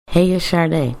Hey, it's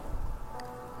Sade,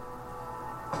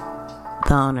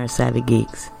 the owner of Savvy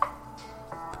Geeks.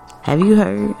 Have you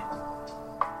heard?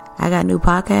 I got a new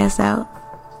podcast out.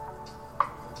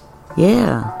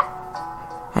 Yeah,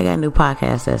 I got a new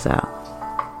podcast that's out.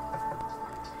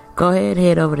 Go ahead,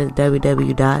 head over to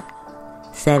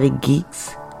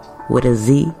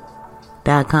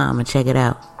www.savvygeeks.com and check it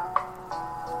out.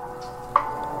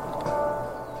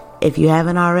 If you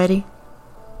haven't already,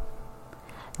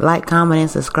 like, comment, and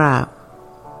subscribe.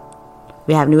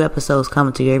 We have new episodes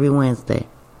coming to you every Wednesday.